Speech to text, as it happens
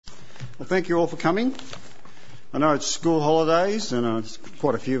Well, thank you all for coming. I know it's school holidays and it's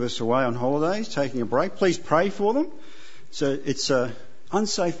quite a few of us away on holidays, taking a break. Please pray for them. So it's an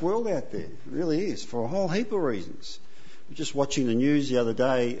unsafe world out there. It really is, for a whole heap of reasons. We were just watching the news the other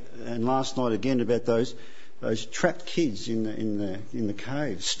day and last night again about those trapped kids in the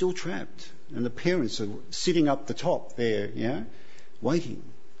cave, still trapped, and the parents are sitting up the top there, waiting.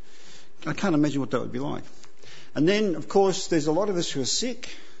 I can't imagine what that would be like. And then, of course, there's a lot of us who are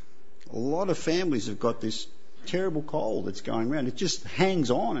sick. A lot of families have got this terrible cold that's going around. It just hangs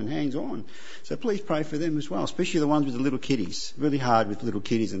on and hangs on. So please pray for them as well, especially the ones with the little kiddies. Really hard with little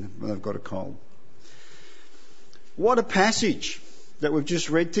kiddies and when they've got a cold. What a passage that we've just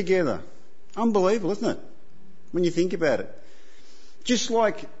read together. Unbelievable, isn't it? When you think about it. Just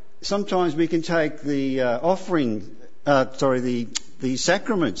like sometimes we can take the the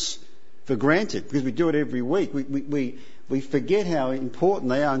sacraments for granted because we do it every week. We forget how important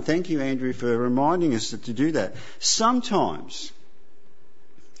they are, and thank you, Andrew, for reminding us to do that. Sometimes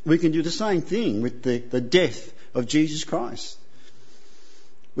we can do the same thing with the death of Jesus Christ,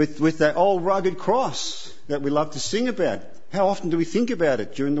 with that old rugged cross that we love to sing about. How often do we think about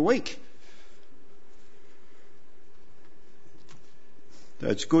it during the week? So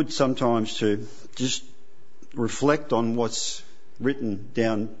it's good sometimes to just reflect on what's written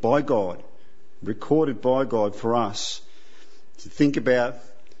down by God, recorded by God for us to think about,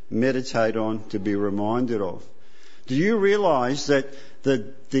 meditate on, to be reminded of. Do you realise that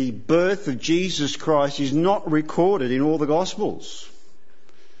the birth of Jesus Christ is not recorded in all the Gospels?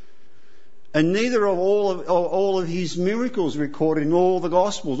 And neither of all of his miracles recorded in all the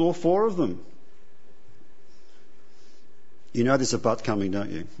Gospels, all four of them. You know there's a but coming, don't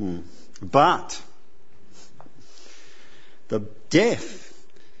you? But the death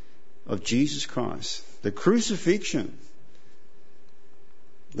of Jesus Christ, the crucifixion,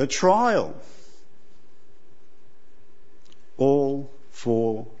 the trial, all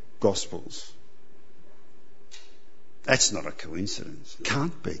four Gospels. That's not a coincidence.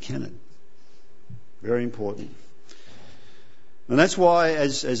 Can't be, can it? Very important. And that's why,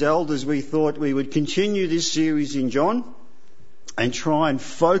 as elders, we thought we would continue this series in John and try and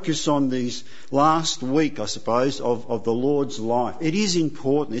focus on these last week, I suppose, of the Lord's life. It is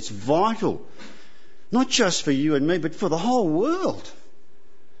important. It's vital. Not just for you and me, but for the whole world.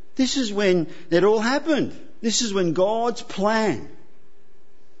 This is when it all happened. This is when God's plan,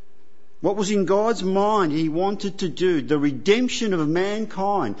 what was in God's mind he wanted to do, the redemption of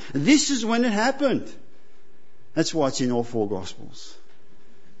mankind. This is when it happened. That's why it's in all four Gospels.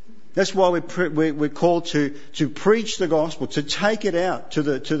 That's why we're called to preach the gospel, to take it out to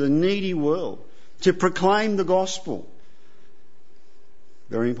the needy world, to proclaim the gospel.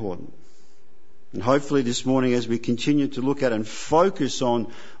 Very important. And hopefully this morning, as we continue to look at and focus on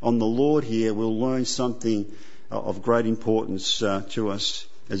the Lord here, we'll learn something of great importance to us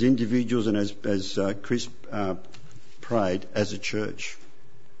as individuals and as Chris prayed, as a church.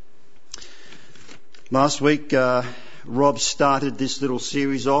 Last week, Rob started this little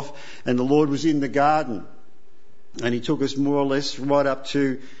series off, and the Lord was in the garden, and he took us more or less right up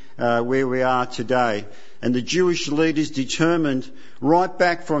to where we are today. And the Jewish leaders determined right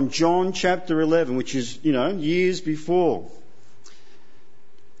back from John chapter 11, which is, years before,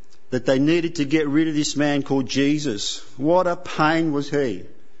 that they needed to get rid of this man called Jesus. What a pain was he,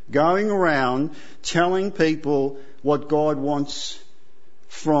 going around telling people what God wants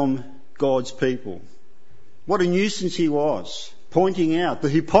from God's people. What a nuisance he was, pointing out the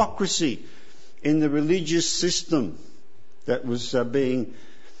hypocrisy in the religious system that was being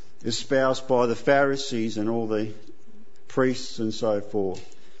espoused by the Pharisees and all the priests and so forth.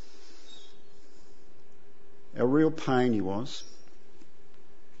 A real pain he was.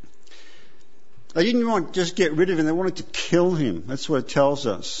 They didn't want to just get rid of him, they wanted to kill him. That's what it tells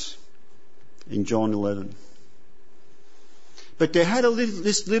us in John 11. But they had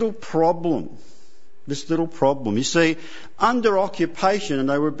this little problem. You see, under occupation, and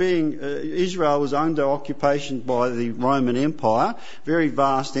Israel was under occupation by the Roman Empire, very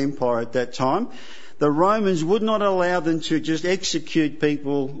vast empire at that time. The Romans would not allow them to just execute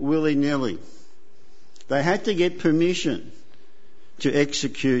people willy-nilly. They had to get permission to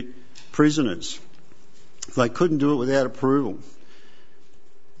execute prisoners. They couldn't do it without approval.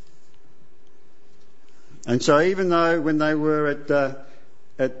 And so even though when they were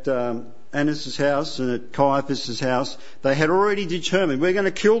at Annas' house and at Caiaphas' house, they had already determined, we're going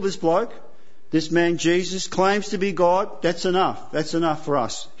to kill this bloke. This man Jesus claims to be God. That's enough. That's enough for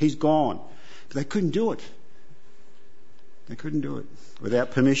us. He's gone. But they couldn't do it. They couldn't do it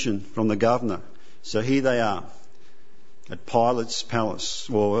without permission from the governor. So here they are. at Pilate's palace,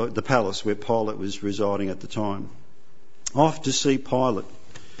 or the palace where Pilate was residing at the time. Off to see Pilate.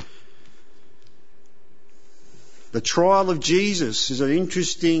 The trial of Jesus is an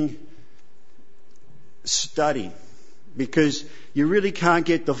interesting study because you really can't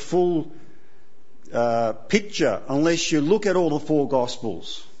get the full picture unless you look at all the four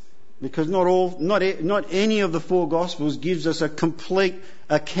Gospels. Because not any of the four Gospels gives us a complete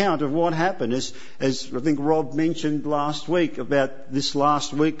account of what happened. As I think Rob mentioned last week about this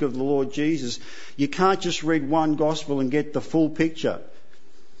last week of the Lord Jesus, you can't just read one Gospel and get the full picture.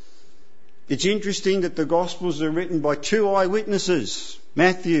 It's interesting that the Gospels are written by two eyewitnesses,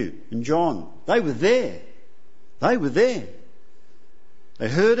 Matthew and John. They were there. They were there. They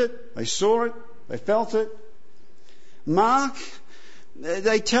heard it, they saw it, they felt it. Mark,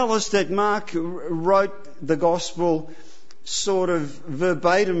 they tell us that Mark wrote the Gospel sort of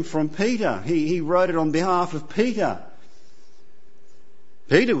verbatim from Peter. He wrote it on behalf of Peter.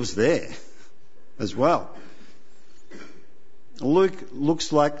 Peter was there as well. Luke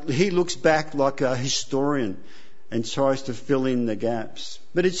looks back like a historian and tries to fill in the gaps.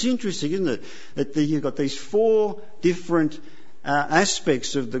 But it's interesting, isn't it, that you've got these four different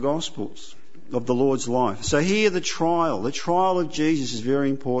aspects of the Gospels of the Lord's life. So here the trial of Jesus is very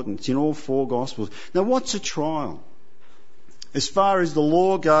important. It's in all four Gospels. Now what's a trial? As far as the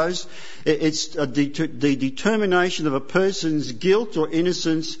law goes, it's the determination of a person's guilt or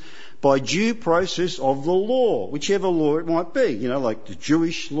innocence by due process of the law, whichever law it might be. You know, like the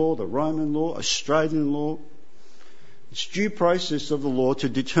Jewish law, the Roman law, Australian law. It's due process of the law to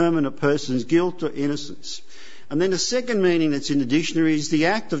determine a person's guilt or innocence. And then the second meaning that's in the dictionary is the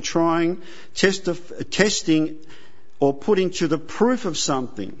act of trying, testing or putting to the proof of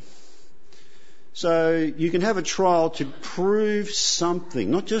something. So you can have a trial to prove something,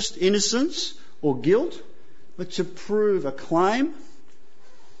 not just innocence or guilt, but to prove a claim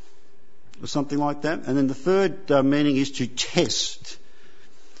or something like that. And then the third meaning is to test.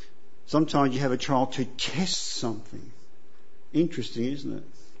 Sometimes you have a trial to test something. Interesting, isn't it?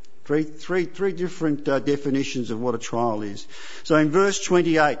 Three different definitions of what a trial is. So in verse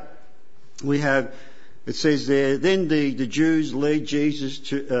 28, it says there, then the Jews lead Jesus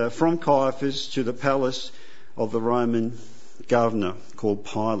from Caiaphas to the palace of the Roman governor called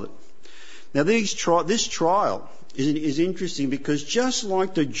Pilate. Now this trial is interesting because just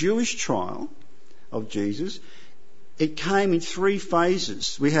like the Jewish trial of Jesus, it came in three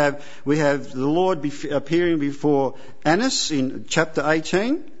phases. We have the Lord appearing before Annas in chapter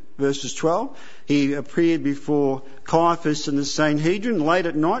 18, verses 12. He appeared before Caiaphas and the Sanhedrin late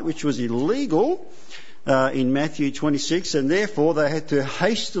at night, which was illegal in Matthew 26, and therefore they had to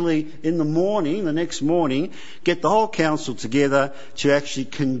hastily the next morning, get the whole council together to actually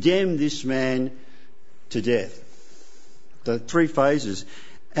condemn this man to death. The three phases.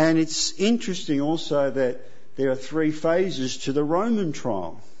 And it's interesting also that there are three phases to the Roman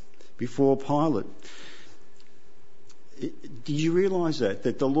trial before Pilate. Did you realise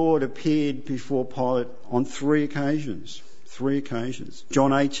that the Lord appeared before Pilate on three occasions?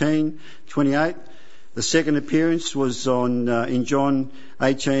 John 18:28. The second appearance was in John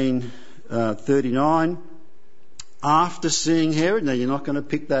 18:39. After seeing Herod. Now you're not going to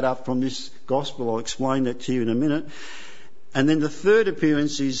pick that up from this gospel. I'll explain that to you in a minute. And then the third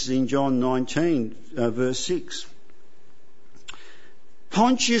appearance is in John 19, verse 6.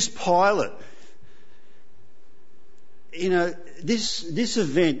 Pontius Pilate. You know, this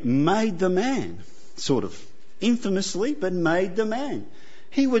event made the man, sort of infamously, but made the man.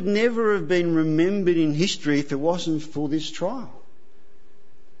 He would never have been remembered in history if it wasn't for this trial.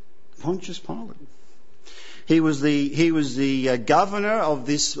 Pontius Pilate. He was the governor of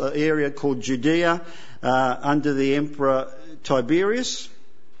this area called Judea under the Emperor Tiberius.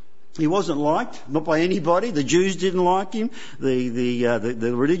 He wasn't liked, not by anybody. The Jews didn't like him.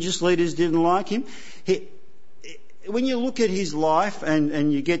 The religious leaders didn't like him. When you look at his life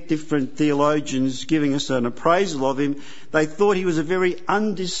and you get different theologians giving us an appraisal of him, they thought he was a very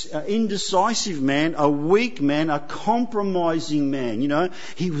indecisive man, a weak man, a compromising man. You know,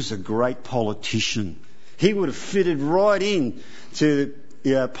 he was a great politician. He would have fitted right in to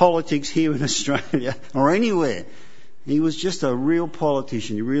politics here in Australia or anywhere. He was just a real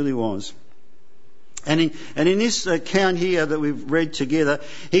politician. He really was. And in this account here that we've read together,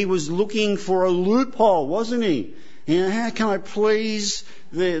 he was looking for a loophole, wasn't he? You know, how can I please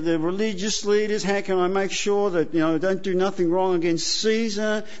the religious leaders? How can I make sure that, I don't do nothing wrong against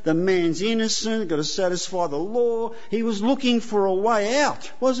Caesar? The man's innocent, got to satisfy the law. He was looking for a way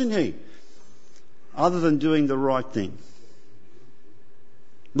out, wasn't he? Other than doing the right thing.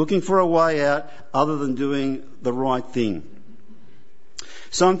 looking for a way out other than doing the right thing.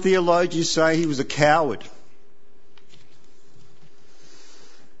 Some theologians say he was a coward.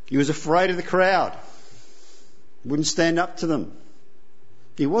 He was afraid of the crowd. Wouldn't stand up to them.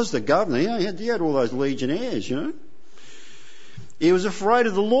 He was the governor. He had all those legionnaires, He was afraid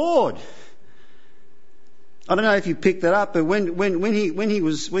of the Lord. I don't know if you picked that up, but when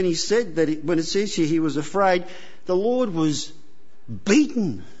he said that, when it says here he was afraid, the Lord was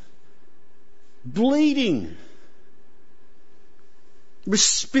beaten, bleeding, with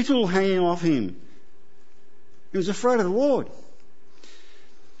spittle hanging off him. He was afraid of the Lord.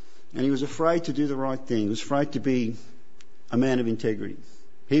 And he was afraid to do the right thing. He was afraid to be a man of integrity.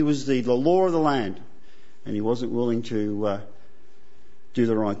 He was the law of the land, and he wasn't willing to do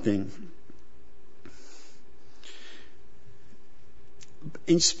the right thing.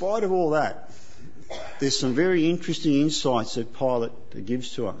 In spite of all that, there's some very interesting insights that Pilate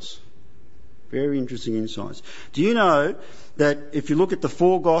gives to us. Very interesting insights. Do you know that if you look at the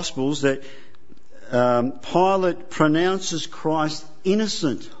four Gospels, that Pilate pronounces Christ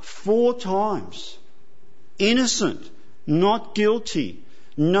innocent 4 times? Innocent, not guilty,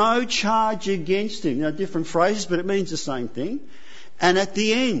 no charge against him. Now, different phrases, but it means the same thing. And at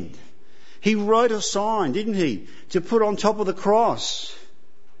the end, he wrote a sign, didn't he, to put on top of the cross.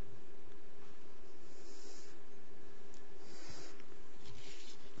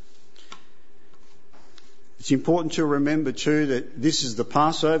 It's important to remember too that this is the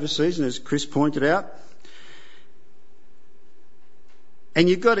Passover season, as Chris pointed out. And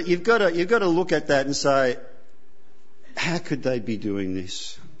you've got to look at that and say, how could they be doing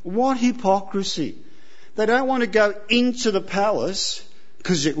this? What hypocrisy! They don't want to go into the palace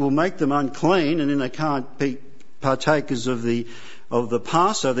because it will make them unclean, and then they can't be partakers of the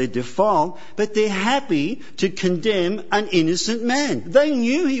Passover. They're defiled, but they're happy to condemn an innocent man. They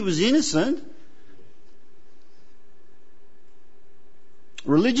knew he was innocent.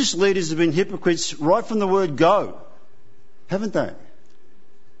 Religious leaders have been hypocrites right from the word go, haven't they?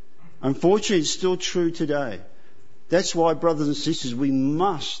 Unfortunately, it's still true today. That's why, brothers and sisters, we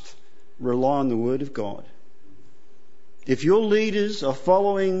must rely on the Word of God. If your leaders are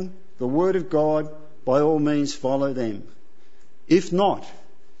following the Word of God, by all means follow them. If not,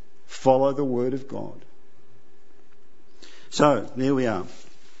 follow the Word of God. So, there we are.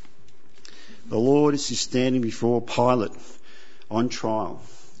 The Lord is standing before Pilate on trial.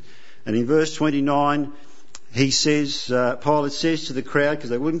 And in verse 29, he says, Pilate says to the crowd, because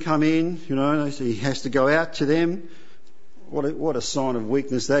they wouldn't come in, so he has to go out to them. What a sign of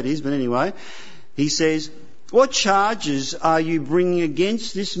weakness that is. But anyway, he says, what charges are you bringing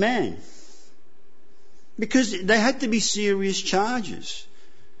against this man? Because they had to be serious charges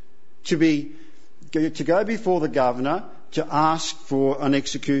to go before the governor to ask for an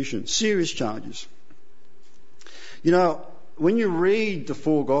execution. Serious charges. When you read the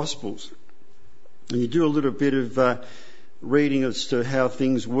four Gospels and you do a little bit of reading as to how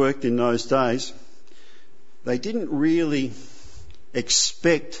things worked in those days, they didn't really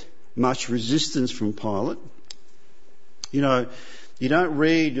expect much resistance from Pilate. You don't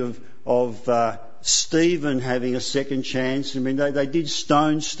read of Stephen having a second chance. I mean, they did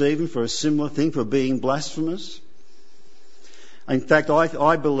stone Stephen for a similar thing, for being blasphemous. In fact, I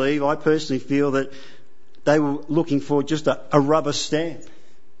personally feel that they were looking for just a rubber stamp.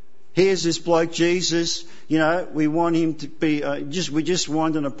 Here's this bloke Jesus, we want him to be, we just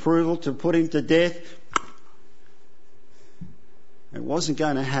want an approval to put him to death. It wasn't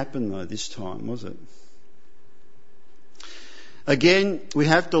going to happen though this time, was it? Again, we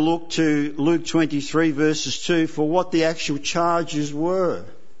have to look to Luke 23 verses 2 for what the actual charges were.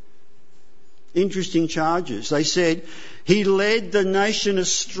 Interesting charges. They said, he led the nation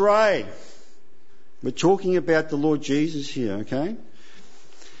astray. We're talking about the Lord Jesus here, okay?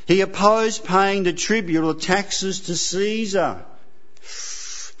 He opposed paying the tribute or taxes to Caesar.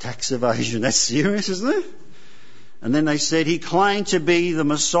 Tax evasion, that's serious, isn't it? And then they said he claimed to be the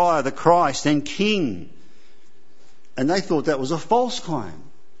Messiah, the Christ and King. And they thought that was a false claim.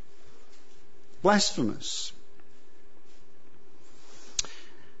 Blasphemous.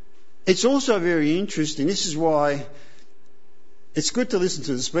 It's also very interesting. This is why it's good to listen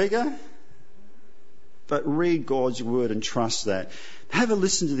to the speaker, but read God's word and trust that. Have a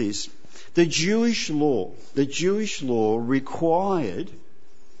listen to this. The Jewish law required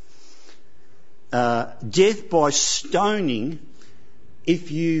death by stoning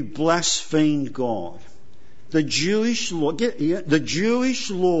if you blasphemed God. The Jewish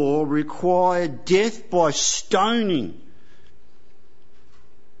law required death by stoning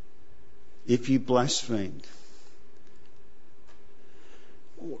if you blasphemed.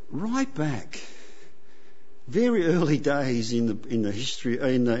 right back, very early days in the history,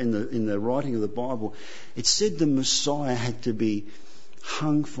 in the writing of the Bible, it said the Messiah had to be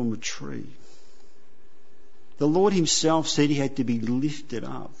hung from a tree. The Lord himself said he had to be lifted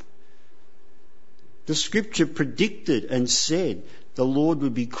up. The scripture predicted and said the Lord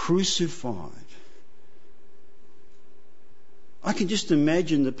would be crucified. I can just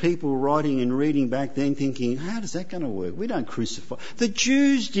imagine the people writing and reading back then thinking, how is that going to work? We don't crucify. The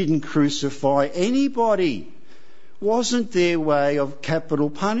Jews didn't crucify anybody. Wasn't their way of capital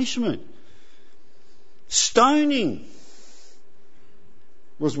punishment. Stoning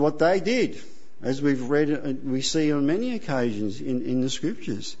was what they did, as we've read, we see on many occasions in the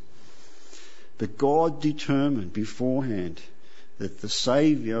scriptures. But God determined beforehand that the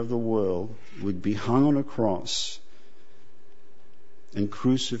Saviour of the world would be hung on a cross and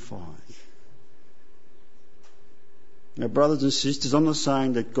crucified. Now, brothers and sisters, I'm not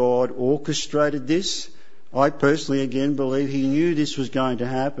saying that God orchestrated this. I personally, again, believe he knew this was going to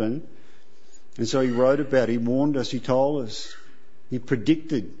happen. And so he wrote about it, he warned us, he told us, he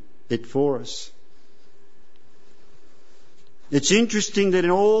predicted it for us. It's interesting that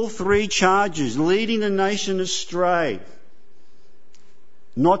in all three charges, leading the nation astray,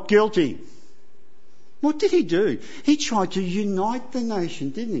 not guilty. What did he do? He tried to unite the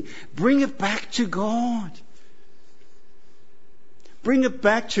nation, didn't he? Bring it back to God. Bring it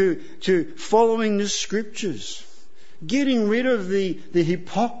back to following the scriptures. Getting rid of the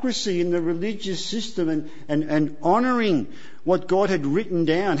hypocrisy in the religious system and honouring what God had written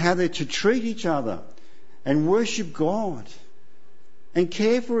down, how they're to treat each other and worship God and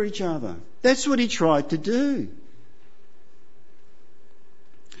care for each other. That's what he tried to do.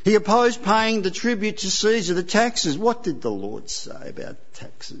 He opposed paying the tribute to Caesar, the taxes. What did the Lord say about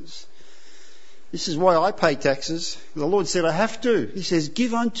taxes? This is why I pay taxes. The Lord said I have to. He says,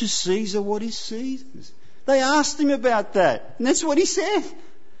 give unto Caesar what is Caesar's. They asked him about that, and that's what he said.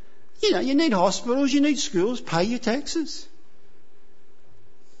 You know, you need hospitals, you need schools, pay your taxes.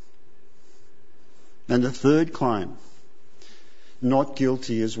 And the third claim, not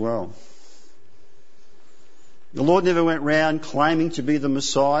guilty as well. The Lord never went round claiming to be the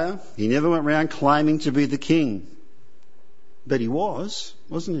Messiah. He never went round claiming to be the King. But he was,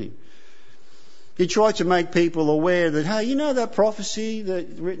 wasn't he? He tried to make people aware that, hey, you know that prophecy that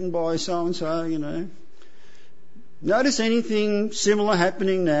written by so-and-so, you know. Notice anything similar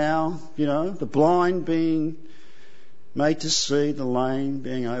happening now, you know, the blind being made to see, the lame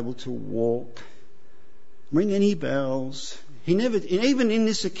being able to walk. Ring any bells. He never, even in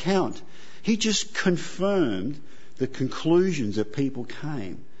this account, he just confirmed the conclusions that people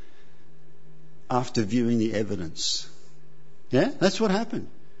came after viewing the evidence. Yeah, that's what happened.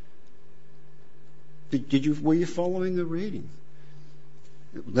 Were you following the reading?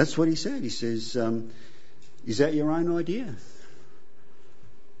 That's what he said. He says, is that your own idea?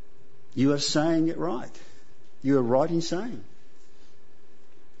 You are saying it right. You are right in saying.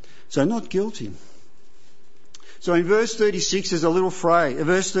 So not guilty. So in verse 36 there's a little phrase. In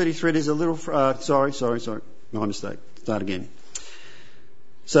verse 33 there's a little sorry. My mistake. Start again.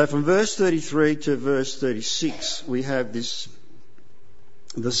 So from verse 33 to verse 36 we have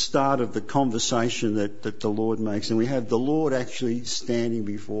the start of the conversation that the Lord makes, and we have the Lord actually standing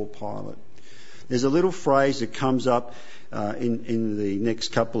before Pilate. There's a little phrase that comes up in the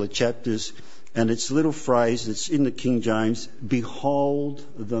next couple of chapters, and it's a little phrase that's in the King James, behold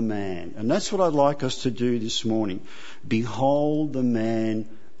the man. And that's what I'd like us to do this morning. Behold the man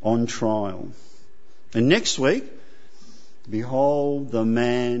on trial. And next week, behold the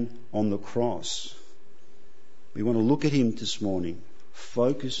man on the cross. We want to look at him this morning,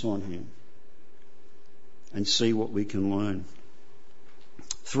 focus on him, and see what we can learn.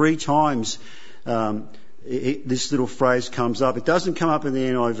 3 times this little phrase comes up. It doesn't come up in the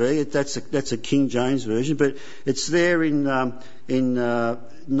NIV. That's a King James version, but it's there in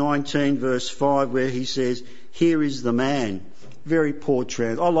 19 verse 5 where he says, "Here is the man." Very poor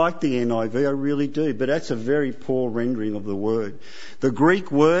I like the NIV, I really do, but that's a very poor rendering of the word. The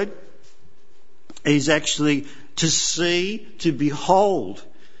Greek word is actually to see, to behold.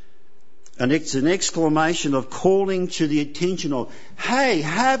 And it's an exclamation of calling to the attention of, hey,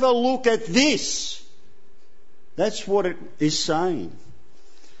 have a look at this. That's what it is saying.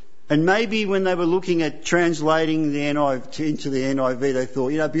 And maybe when they were looking at translating the NIV into the NIV, they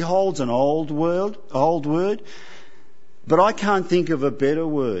thought, behold's an old word, but I can't think of a better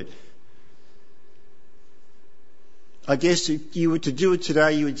word. I guess if you were to do it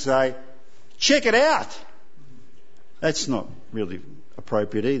today, you would say, check it out. That's not really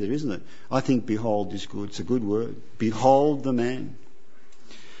appropriate either, isn't it? I think behold is good. It's a good word. Behold the man.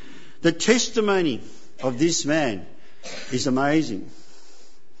 The testimony of this man is amazing.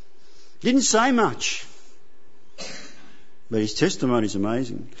 Didn't say much, but his testimony is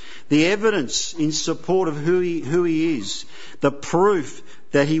amazing. The evidence in support of who he is, the proof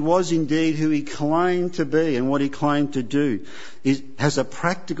that he was indeed who he claimed to be and what he claimed to do, has a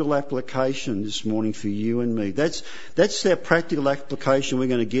practical application this morning for you and me. That's the practical application we're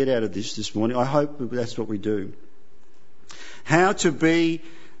going to get out of this morning. I hope that's what we do. How to be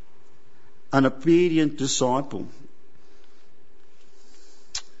an obedient disciple.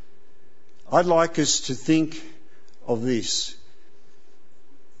 I'd like us to think of this.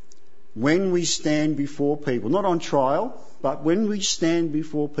 When we stand before people, not on trial, but when we stand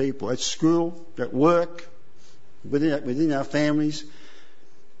before people at school, at work, within our families,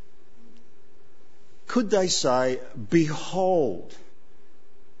 could they say, "Behold,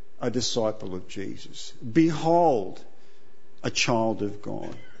 a disciple of Jesus. Behold, a child of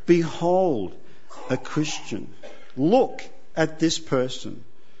God. Behold, a Christian. Look at this person."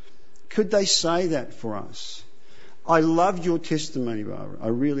 Could they say that for us? I loved your testimony, Barbara. I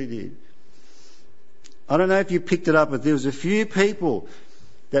really did. I don't know if you picked it up, but there was a few people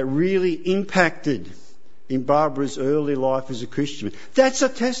that really impacted in Barbara's early life as a Christian. That's a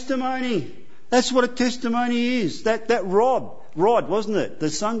testimony. That's what a testimony is. That Rod, wasn't it? The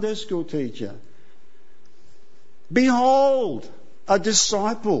Sunday school teacher. Behold, a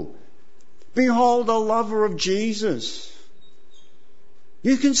disciple. Behold, a lover of Jesus.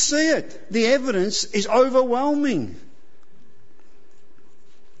 You can see it. The evidence is overwhelming.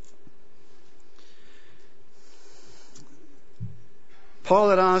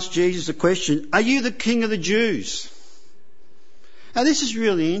 Pilate asked Jesus a question, "Are you the King of the Jews?" Now this is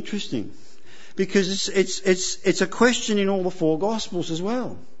really interesting because it's a question in all the four Gospels as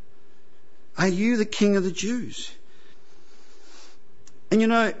well. Are you the King of the Jews? And you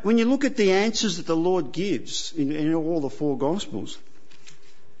know, when you look at the answers that the Lord gives in all the four Gospels,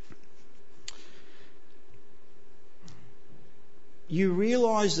 you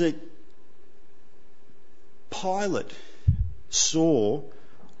realise that Pilate saw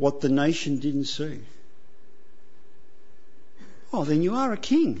what the nation didn't see. Oh, then you are a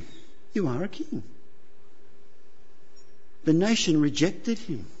king. You are a king. The nation rejected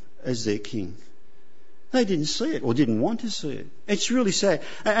him as their king. They didn't see it or didn't want to see it. It's really sad.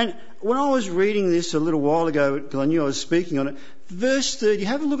 And when I was reading this a little while ago, because I knew I was speaking on it, verse 30,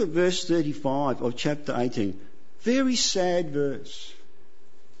 have a look at verse 35 of chapter 18. Very sad verse.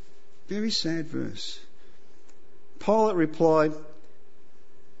 Very sad verse. Pilate replied,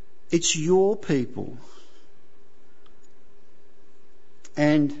 "It's your people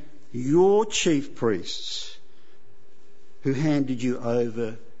and your chief priests who handed you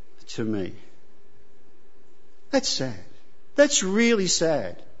over to me." That's sad. That's really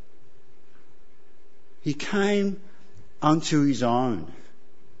sad. He came unto his own.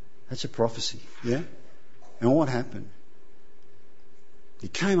 That's a prophecy, yeah? And what happened? He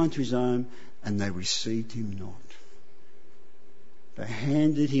came unto his own and they received him not. They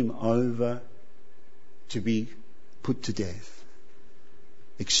handed him over to be put to death,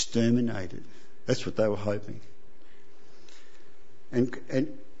 exterminated. That's what they were hoping.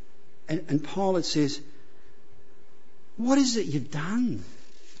 And Pilate says, "What is it you've done?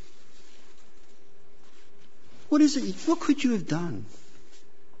 What is it? What could you have done?"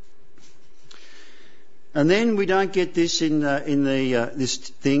 And then we don't get this in this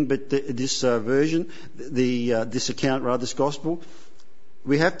thing, but this version, this account, rather, this gospel.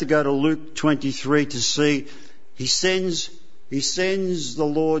 We have to go to Luke 23 to see he sends the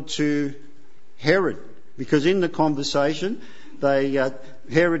Lord to Herod, because in the conversation, Pilate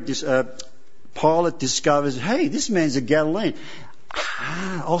discovers, hey, this man's a Galilean.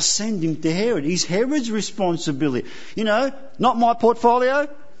 I'll send him to Herod. He's Herod's responsibility. You know, not my portfolio.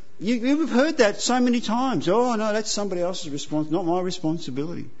 You've heard that so many times. Oh no, that's somebody else's responsibility, not my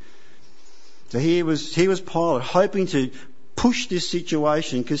responsibility. So he was Pilate, hoping to push this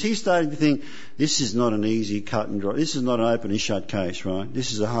situation, because he's starting to think this is not an easy cut and dry. This is not an open and shut case, right?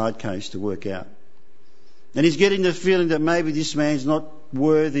 This is a hard case to work out. And he's getting the feeling that maybe this man's not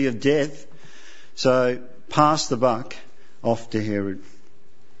worthy of death. So pass the buck off to Herod.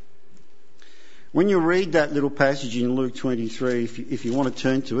 When you read that little passage in Luke 23, if you want to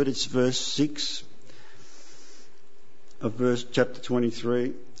turn to it, it's verse 6 of chapter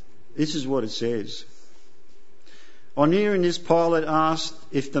 23. This is what it says. On hearing this, Pilate asked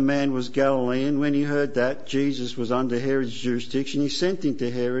if the man was Galilean. When he heard that Jesus was under Herod's jurisdiction, he sent him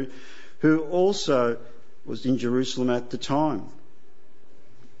to Herod, who also was in Jerusalem at the time.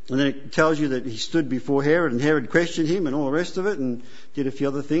 And then it tells you that he stood before Herod, and Herod questioned him and all the rest of it, and did a few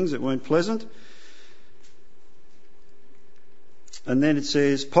other things that weren't pleasant. And then it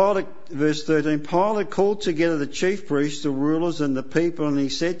says, Pilate, verse 13, Pilate called together the chief priests, the rulers and the people, and he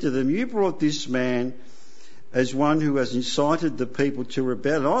said to them, you brought this man as one who has incited the people to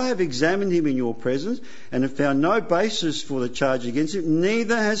rebel. And I have examined him in your presence and have found no basis for the charge against him,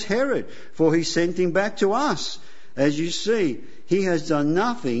 neither has Herod, for he sent him back to us. As you see, he has done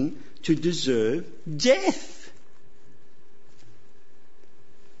nothing to deserve death.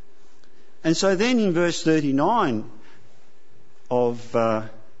 And so then in verse 39 of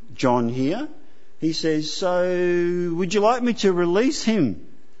John here, he says, so would you like me to release him?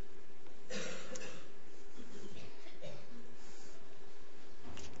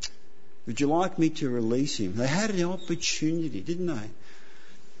 Would you like me to release him? They had an opportunity, didn't they?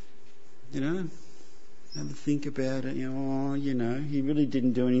 Have a think about it. He really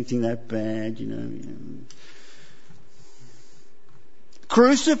didn't do anything that bad,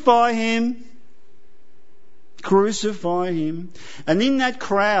 Crucify him. Crucify him. And in that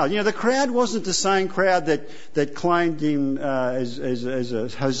crowd, the crowd wasn't the same crowd that claimed him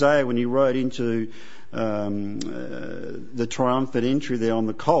as Hosea when he rode into the triumphant entry there on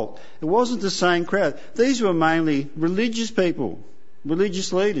the colt. It wasn't the same crowd. These were mainly religious people,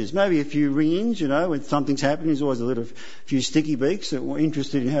 religious leaders. Maybe a few ring-ins, when something's happening, there's always a few sticky beaks that were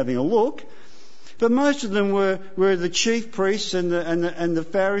interested in having a look. But most of them were the chief priests and the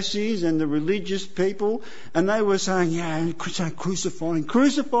Pharisees and the religious people, and they were saying,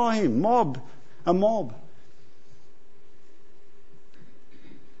 crucify him, a mob.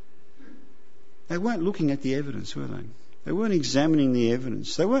 They weren't looking at the evidence, were they? They weren't examining the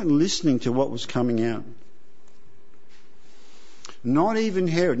evidence. They weren't listening to what was coming out. Not even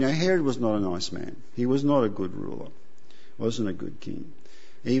Herod. Now, Herod was not a nice man. He was not a good ruler. Wasn't a good king.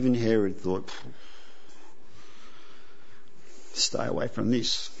 Even Herod thought, stay away from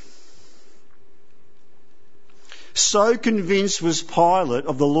this. So convinced was Pilate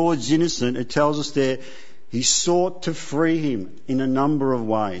of the Lord's innocence, it tells us there, he sought to free him in a number of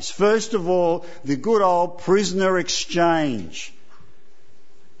ways. First of all, the good old prisoner exchange.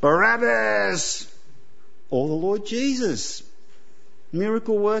 Barabbas or the Lord Jesus.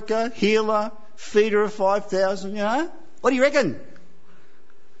 Miracle worker, healer, feeder of 5,000, What do you reckon?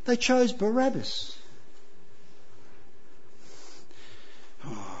 They chose Barabbas.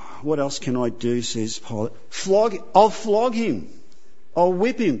 What else can I do, says Pilate. I'll flog him. I'll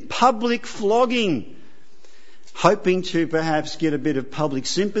whip him. Public flogging. Hoping to perhaps get a bit of public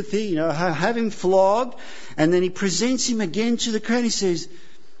sympathy, have him flogged, and then he presents him again to the crowd. He says,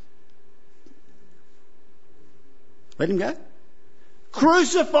 let him go.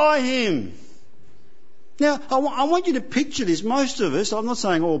 Crucify him. Now, I want you to picture this. Most of us, I'm not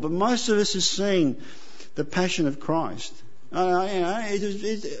saying all, but most of us have seen The Passion of Christ.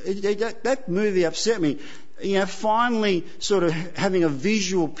 That movie upset me. Finally sort of having a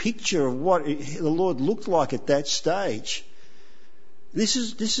visual picture of what the Lord looked like at that stage. This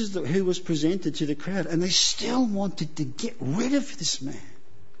is who was presented to the crowd, and they still wanted to get rid of this man.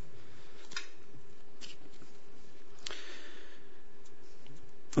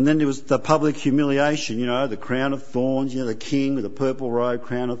 And then there was the public humiliation, the crown of thorns, the king with a purple robe,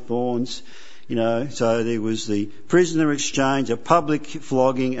 crown of thorns. So there was the prisoner exchange, a public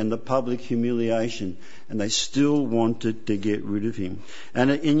flogging and the public humiliation. And they still wanted to get rid of him.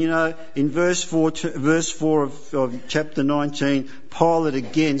 And in verse 4 of chapter 19, Pilate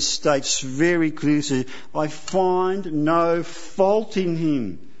again states very clearly, I find no fault in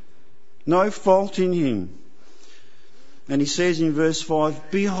him. No fault in him. And he says in verse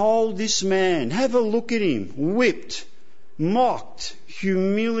 5, behold this man, have a look at him, whipped, mocked,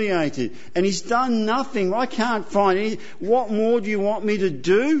 humiliated, and he's done nothing. I can't find anything. What more do you want me to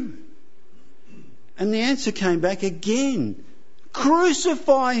do? And the answer came back again.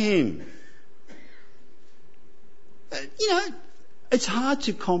 Crucify him. It's hard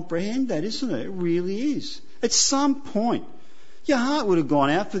to comprehend that, isn't it? It really is. At some point, your heart would have gone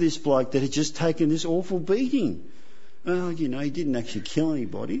out for this bloke that had just taken this awful beating. Well, he didn't actually kill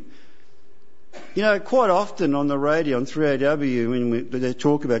anybody. Quite often on the radio, on 3AW, when they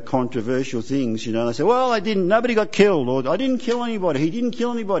talk about controversial things, they say, well, nobody got killed, or I didn't kill anybody, he didn't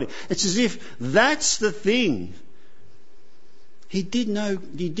kill anybody. It's as if that's the thing. He did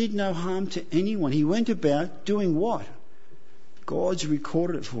no harm to anyone. He went about doing what? God's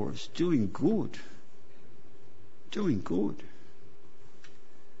recorded it for us. Doing good. Doing good.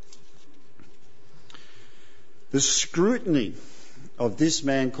 The scrutiny of this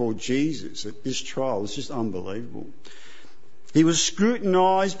man called Jesus at this trial is just unbelievable. He was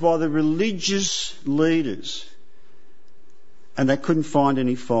scrutinised by the religious leaders, and they couldn't find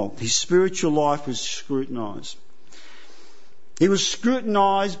any fault. His spiritual life was scrutinised. He was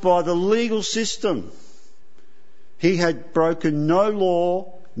scrutinised by the legal system. He had broken no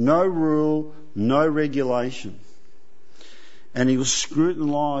law, no rule, no regulation. And he was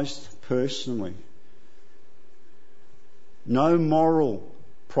scrutinised personally. No moral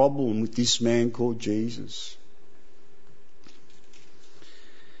problem with this man called Jesus.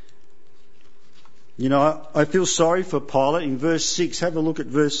 You know, I feel sorry for Pilate. In verse 6, have a look at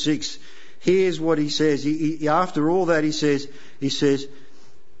verse 6. Here's what he says. After all that, he says, verse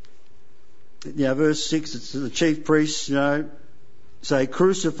 6, it's the chief priests, say,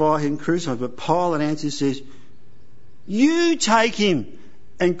 crucify him, crucify him. But Pilate answers, says, you take him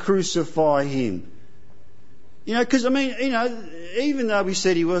and crucify him. Because, even though we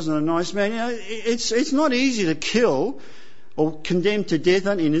said he wasn't a nice man, it's not easy to kill or condemn to death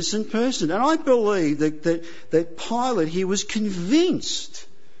an innocent person. And I believe that Pilate, he was convinced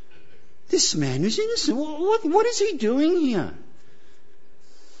this man is innocent. What is he doing here?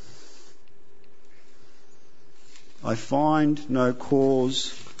 I find no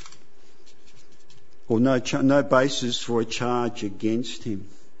cause or no basis for a charge against him.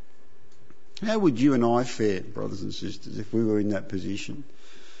 How would you and I fare, brothers and sisters, if we were in that position?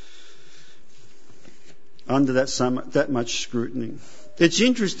 Under that much scrutiny. It's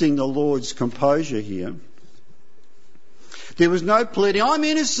interesting, the Lord's composure here. There was no pleading, I'm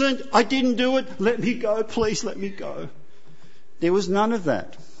innocent, I didn't do it, let me go, please let me go. There was none of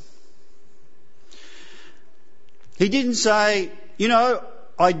that. He didn't say,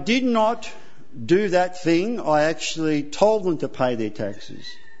 I did not do that thing, I actually told them to pay their taxes.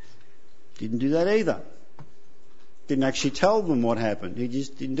 Didn't do that either. Didn't actually tell them what happened. He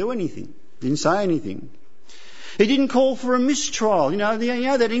just didn't do anything. Didn't say anything. He didn't call for a mistrial.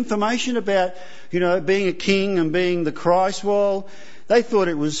 That information about, being a king and being the Christ. Well, they thought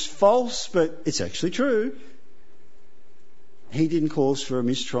it was false, but it's actually true. He didn't call for a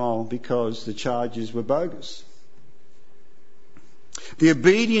mistrial because the charges were bogus. The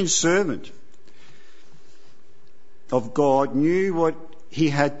obedient servant of God knew what he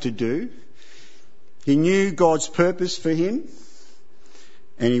had to do. He knew God's purpose for him,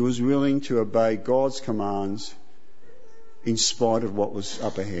 and he was willing to obey God's commands in spite of what was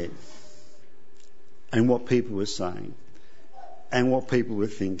up ahead and what people were saying and what people were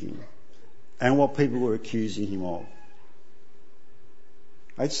thinking and what people were accusing him of.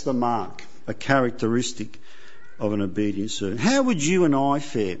 That's the mark, a characteristic of an obedient servant. How would you and I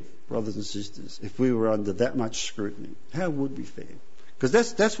fare, brothers and sisters, if we were under that much scrutiny? How would we fare?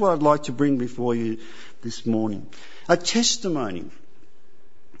 Because that's what I'd like to bring before you this morning. A testimony.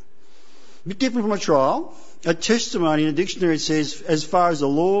 A bit different from a trial. A testimony, in a dictionary, it says, as far as the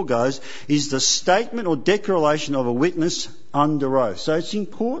law goes, is the statement or declaration of a witness under oath. So it's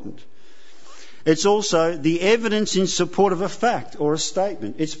important. It's also the evidence in support of a fact or a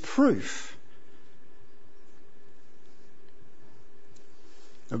statement. It's proof.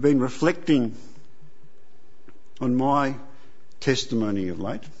 I've been reflecting on my testimony of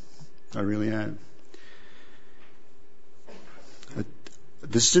late. I really have.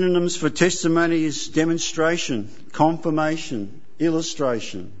 The synonyms for testimony is demonstration, confirmation,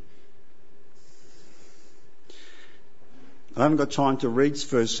 illustration. I haven't got time to read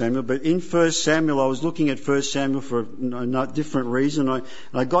 1 Samuel, but in 1 Samuel, I was looking at 1 Samuel for a different reason.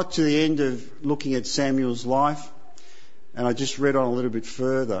 I got to the end of looking at Samuel's life, and I just read on a little bit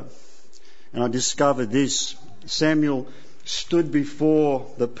further, and I discovered this. Samuel stood before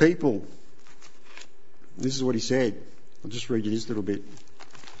the people. This is what he said. I'll just read you this little bit.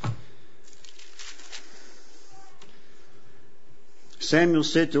 Samuel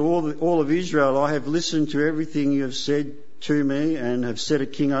said to all of Israel, I have listened to everything you have said to me and have set a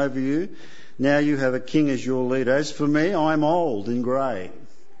king over you. Now you have a king as your leader. As for me, I am old and grey,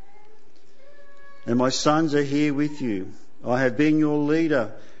 and my sons are here with you. I have been your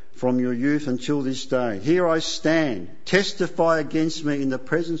leader from your youth until this day. Here I stand. Testify against me in the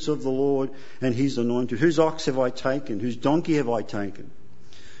presence of the Lord and his anointed. Whose ox have I taken? Whose donkey have I taken?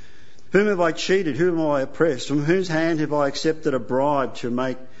 Whom have I cheated? Whom have I oppressed? From whose hand have I accepted a bribe to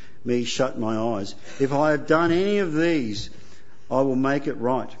make me shut my eyes? If I have done any of these, I will make it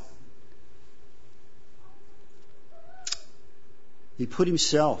right. He put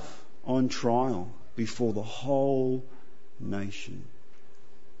himself on trial before the whole nation.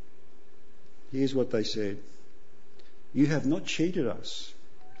 Here's what they said. You have not cheated us.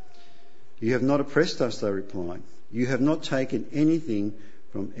 You have not oppressed us, they replied. You have not taken anything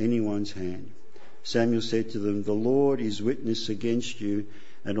from anyone's hand. Samuel said to them, "The Lord is witness against you,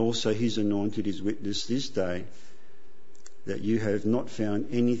 and also his anointed is witness this day, that you have not found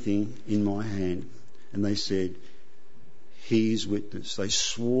anything in my hand." And they said, "He is witness." They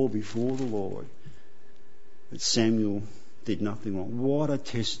swore before the Lord that Samuel did nothing wrong. What a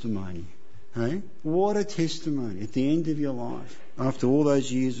testimony. Hey? What a testimony at the end of your life, after all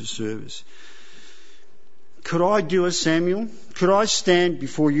those years of service. Could I do a Samuel? Could I stand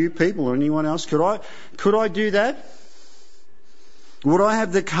before you people or anyone else? Could I do that? Would I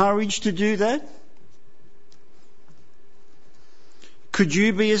have the courage to do that? Could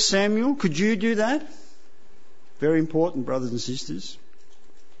you be a Samuel? Could you do that? Very important, brothers and sisters.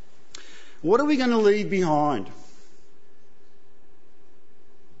 What are we going to leave behind?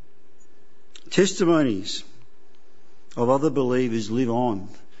 Testimonies of other believers live on.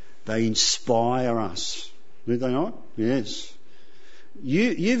 They inspire us. Do they not? Yes.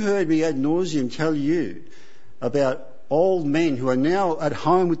 You've heard me ad nauseum tell you about old men who are now at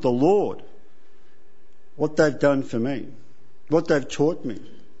home with the Lord, what they've done for me, what they've taught me.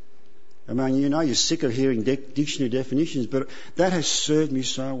 I mean, you know, you're sick of hearing dictionary definitions, but that has served me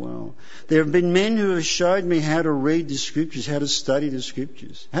so well. There have been men who have showed me how to read the Scriptures, how to study the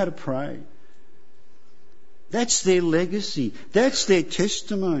Scriptures, how to pray. That's their legacy. That's their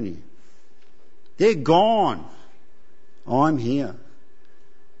testimony. They're gone. I'm here.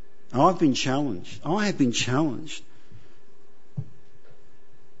 I've been challenged. I have been challenged.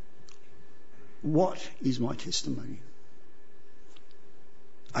 What is my testimony?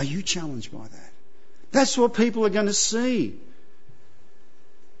 Are you challenged by that? That's what people are going to see.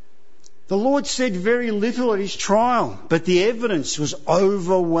 The Lord said very little at his trial, but the evidence was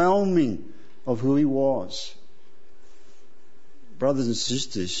overwhelming of who he was. Brothers and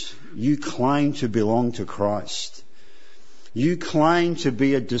sisters, you claim to belong to Christ. You claim to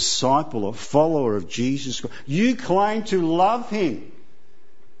be a disciple, a follower of Jesus Christ. You claim to love him.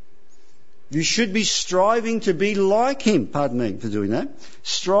 You should be striving to be like him. Pardon me for doing that.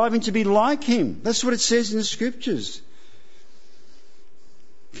 Striving to be like him. That's what it says in the Scriptures.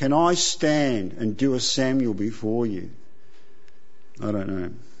 Can I stand and do a Samuel before you? I don't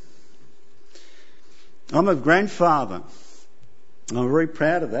know. I'm a grandfather. I'm very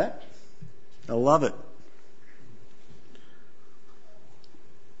proud of that. I love it.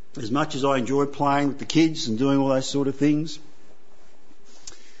 As much as I enjoy playing with the kids and doing all those sort of things,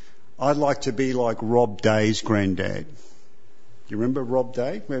 I'd like to be like Rob Day's granddad. Do you remember Rob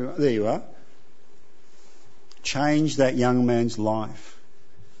Day? There you are. Changed that young man's life.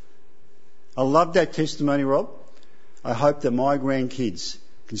 I love that testimony, Rob. I hope that my grandkids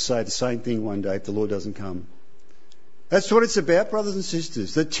can say the same thing one day if the Lord doesn't come. That's what it's about, brothers and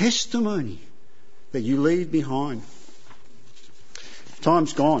sisters. The testimony that you leave behind.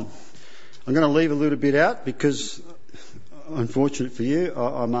 Time's gone. I'm going to leave a little bit out because, unfortunate for you,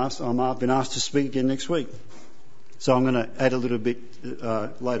 I've been asked to speak again next week. So I'm going to add a little bit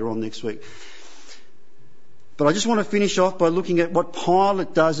later on next week. But I just want to finish off by looking at what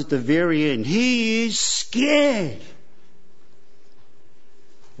Pilate does at the very end. He is scared.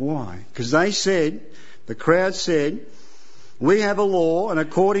 Why? Because the crowd said, we have a law, and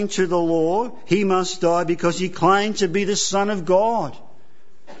according to the law, he must die because he claimed to be the Son of God.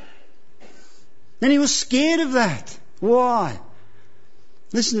 And he was scared of that. Why?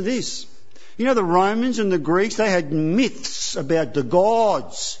 Listen to this. You know, the Romans and the Greeks, they had myths about the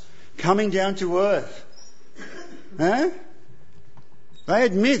gods coming down to earth. Huh? They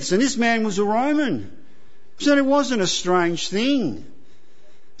had myths, and this man was a Roman. So it wasn't a strange thing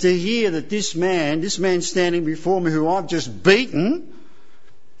to hear that this man standing before me who I've just beaten,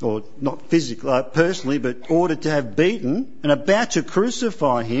 or not physically, personally, but ordered to have beaten, and about to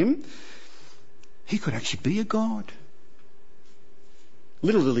crucify him, he could actually be a god.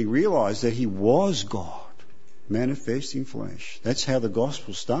 Little did he realise that he was God, manifest in flesh. That's how the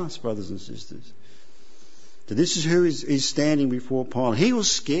gospel starts, brothers and sisters. So this is who is standing before Pilate. He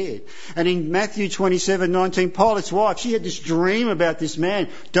was scared. And in Matthew 27:19, Pilate's wife, she had this dream about this man.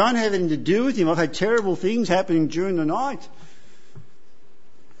 Don't have anything to do with him. I've had terrible things happening during the night.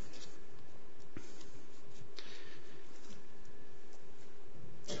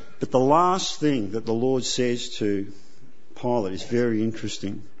 But the last thing that the Lord says to Pilate is very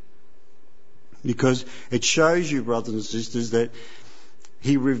interesting, because it shows you, brothers and sisters, that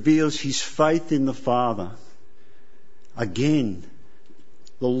he reveals his faith in the Father. Again,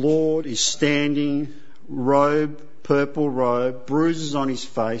 the Lord is standing, purple robe, bruises on his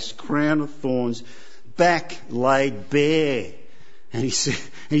face, crown of thorns, back laid bare. And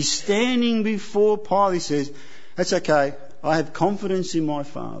he's standing before Pilate. He says, that's okay. I have confidence in my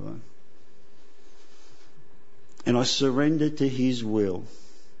Father. and I surrender to His will.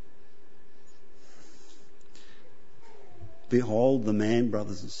 Behold the man,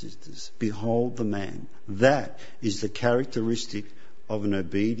 brothers and sisters. Behold the man. That is the characteristic of an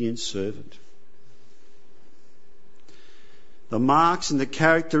obedient servant. The marks and the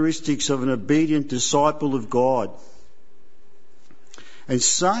characteristics of an obedient disciple of God. And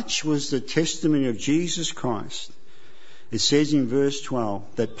such was the testimony of Jesus Christ. It says in verse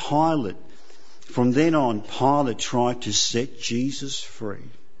 12 that from then on, Pilate tried to set Jesus free.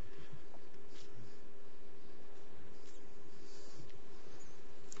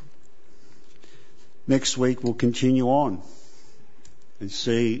 Next week we'll continue on and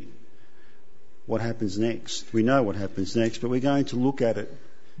see what happens next. We know what happens next, but we're going to look at it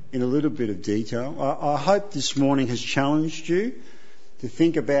in a little bit of detail. I hope this morning has challenged you to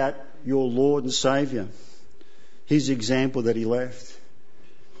think about your Lord and Saviour, His example that He left,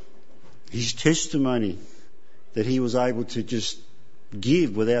 His testimony that He was able to just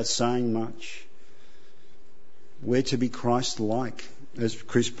give without saying much. We're to be Christ-like, as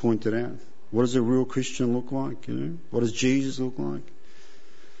Chris pointed out. What does a real Christian look like? What does Jesus look like?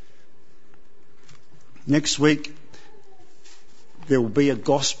 Next week, there will be a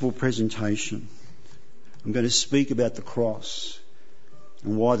gospel presentation. I'm going to speak about the cross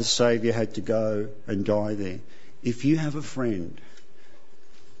and why the Saviour had to go and die there. If you have a friend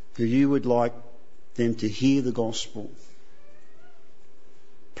who you would like them to hear the gospel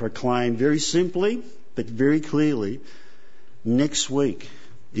proclaimed very simply but very clearly, next week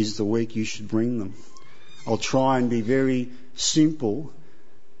is the week you should bring them. I'll try and be very simple,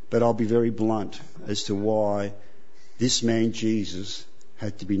 but I'll be very blunt as to why this man Jesus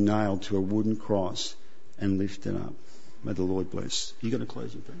had to be nailed to a wooden cross and lifted up. May the Lord bless. You got to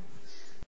close with that.